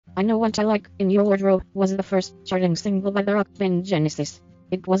I Know What I Like in Your Wardrobe was the first charting single by the rock band Genesis.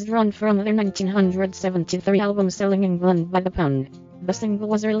 It was drawn from their 1973 album Selling England by the Pound. The single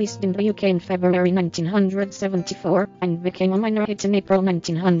was released in the UK in February 1974 and became a minor hit in April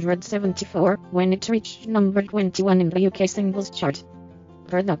 1974 when it reached number 21 in the UK singles chart.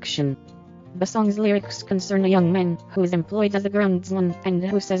 Production. The song's lyrics concern a young man who is employed as a groundsman and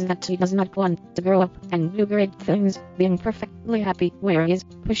who says that he does not want to grow up and do great things, being perfectly happy where he is,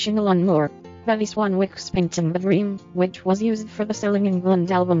 pushing a lawnmower. Billy Swanwick's painting The Dream, which was used for the Selling England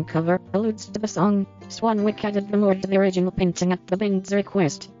album cover, alludes to the song. Swanwick added the more to the original painting at the band's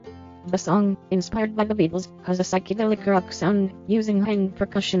request. The song, inspired by the Beatles, has a psychedelic rock sound, using hand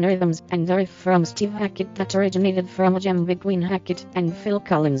percussion rhythms and a riff from Steve Hackett that originated from a jam between Hackett and Phil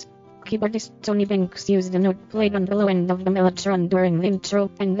Collins. Keyboardist Tony Banks used a note played on the low end of the mellotron during the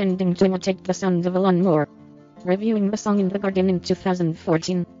intro and ending to imitate the sound of a lawnmower. Reviewing the song in The Guardian in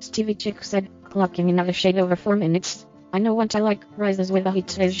 2014, Stevie Chick said, clocking in at a shade over 4 minutes, I Know What I Like rises with a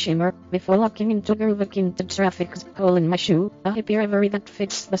heat-haze shimmer, before locking into a groove akin to Traffic's Hole in My Shoe, a hippie reverie that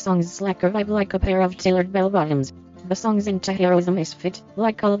fits the song's slacker vibe like a pair of tailored bell-bottoms. The song's anti-hero is a misfit,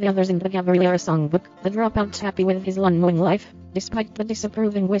 like all the others in the Gabriel songbook, the dropout happy with his lawn-mowing life, despite the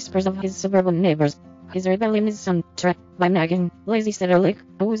disapproving whispers of his suburban neighbors. His rebellion is soundtracked by nagging, lazy lick,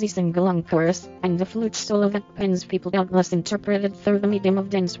 a woozy sing-along chorus, and a flute solo that pens people doubtless interpreted through the medium of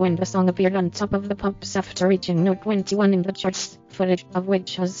dance when the song appeared on top of the pops after reaching note 21 in the charts, footage of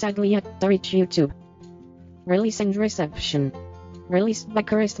which has sadly yet to reach YouTube. Release and reception. Released by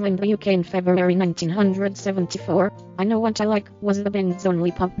Charisma in the UK in February 1974, I Know What I Like was the band's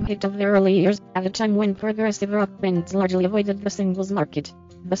only pop hit of their early years, at a time when progressive rock bands largely avoided the singles market.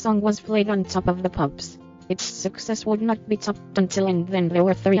 The song was played on top of the pops. Its success would not be topped until and then there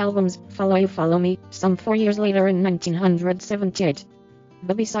were 3 albums, Follow You Follow Me, some 4 years later in 1978.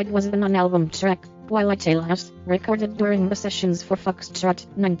 The B-side was the non-album track, Twilight Alehouse, recorded during the sessions for Foxtrot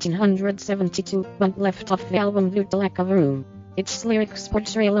 1972, but left off the album due to lack of room. Its lyrics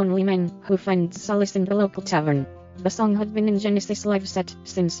portray a lonely man who finds solace in the local tavern. The song had been in Genesis' live set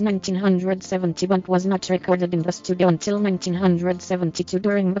since 1970 but was not recorded in the studio until 1972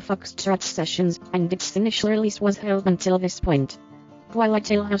 during the Foxtrot sessions, and its initial release was held until this point.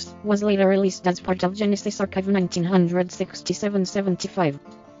 Twilight Alehouse was later released as part of Genesis Archive 1967-75.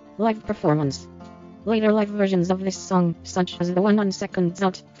 Live performance. Later live versions of this song, such as the one on Seconds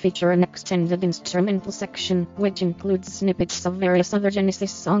Out, feature an extended instrumental section, which includes snippets of various other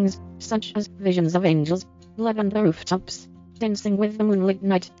Genesis songs, such as Visions of Angels, Blood on the Rooftops, Dancing with the Moonlit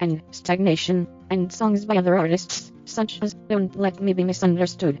Night, and Stagnation, and songs by other artists, such as Don't Let Me Be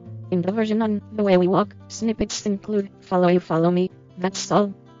Misunderstood. In the version on The Way We Walk, snippets include Follow You Follow Me, That's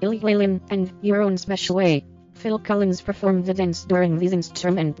All, Illegal Alien, and Your Own Special Way. Phil Collins performed the dance during these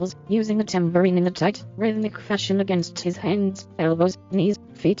instrumentals, using a tambourine in a tight, rhythmic fashion against his hands, elbows, knees,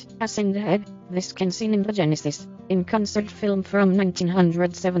 feet, ass and head. This can be seen in the Genesis in-concert film from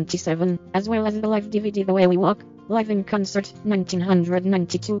 1977, as well as the live DVD The Way We Walk, Live in Concert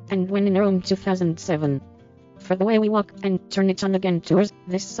 1992, and When in Rome 2007. For The Way We Walk and Turn It On Again tours,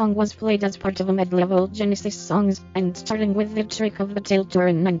 this song was played as part of a medley of old Genesis songs, and starting with the Trick of the Tail tour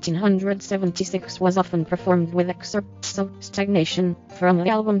in 1976 was often performed with excerpts of Stagnation from the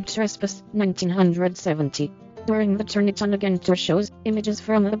album Trespass 1970. During the Turn It On Again tour shows, images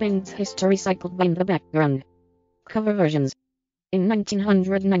from the band's history cycled by in the background. Cover versions. In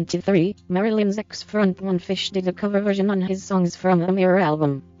 1993, Marilyn's ex-frontman Fish did a cover version on his songs from the Mirror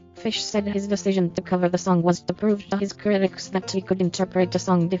album. Fish said his decision to cover the song was to prove to his critics that he could interpret a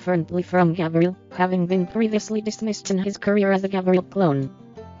song differently from Gabriel, having been previously dismissed in his career as a Gabriel clone.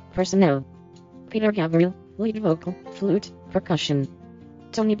 Personnel. Peter Gabriel, lead vocal, flute, percussion.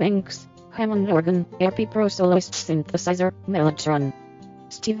 Tony Banks, Hammond organ, RP Pro soloist synthesizer, mellotron.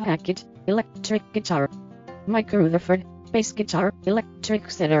 Steve Hackett, electric guitar. Mike Rutherford, bass guitar, electric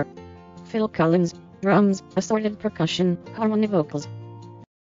sitar. Phil Collins, drums, assorted percussion, harmony vocals.